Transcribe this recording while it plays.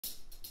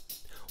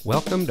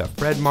Welcome to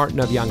Fred Martin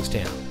of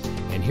Youngstown,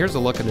 and here's a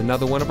look at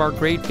another one of our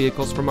great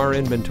vehicles from our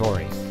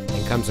inventory,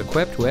 and comes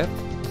equipped with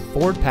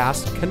Ford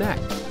Pass Connect,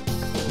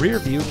 rear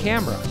view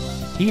camera,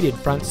 heated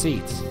front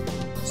seats,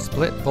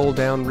 split fold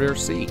down rear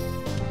seat,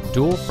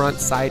 dual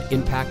front side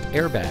impact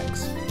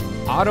airbags,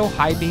 auto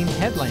high beam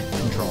headlamp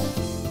control,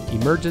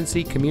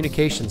 emergency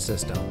communication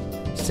system,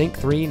 Sync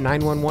 3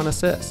 911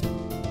 assist,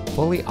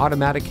 fully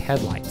automatic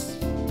headlights,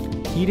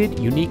 heated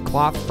unique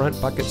cloth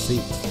front bucket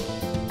seats,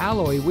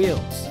 alloy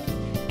wheels,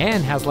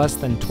 and has less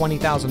than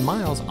 20,000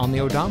 miles on the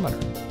odometer.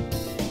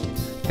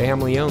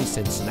 Family owned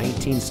since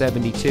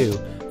 1972,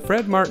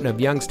 Fred Martin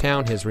of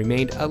Youngstown has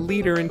remained a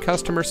leader in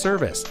customer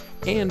service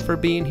and for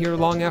being here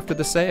long after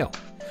the sale.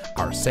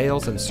 Our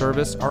sales and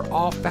service are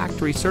all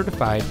factory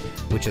certified,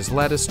 which has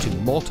led us to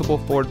multiple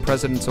Ford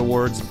President's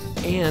Awards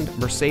and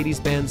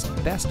Mercedes-Benz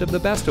Best of the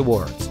Best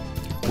Awards.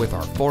 With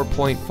our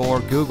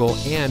 4.4 Google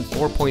and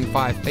 4.5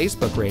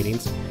 Facebook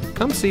ratings,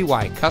 come see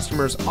why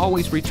customers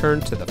always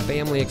return to the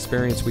family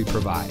experience we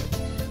provide.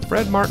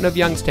 Fred Martin of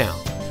Youngstown.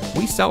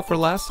 We sell for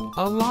less,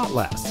 a lot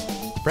less.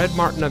 Fred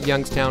Martin of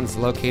Youngstown is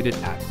located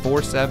at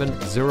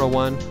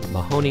 4701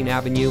 Mahoning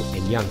Avenue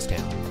in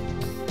Youngstown.